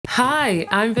Hi,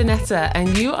 I'm Vanessa,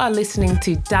 and you are listening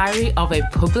to Diary of a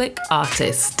Public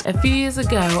Artist. A few years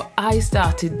ago, I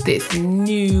started this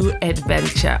new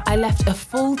adventure. I left a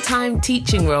full-time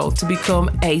teaching role to become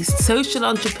a social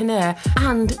entrepreneur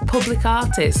and public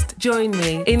artist. Join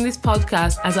me in this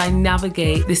podcast as I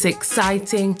navigate this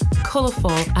exciting,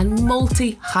 colourful, and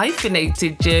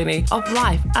multi-hyphenated journey of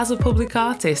life as a public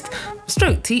artist,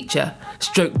 stroke teacher,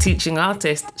 stroke teaching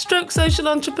artist, stroke social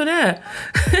entrepreneur,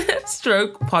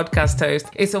 stroke podcast host.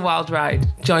 It's a wild ride.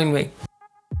 Join me.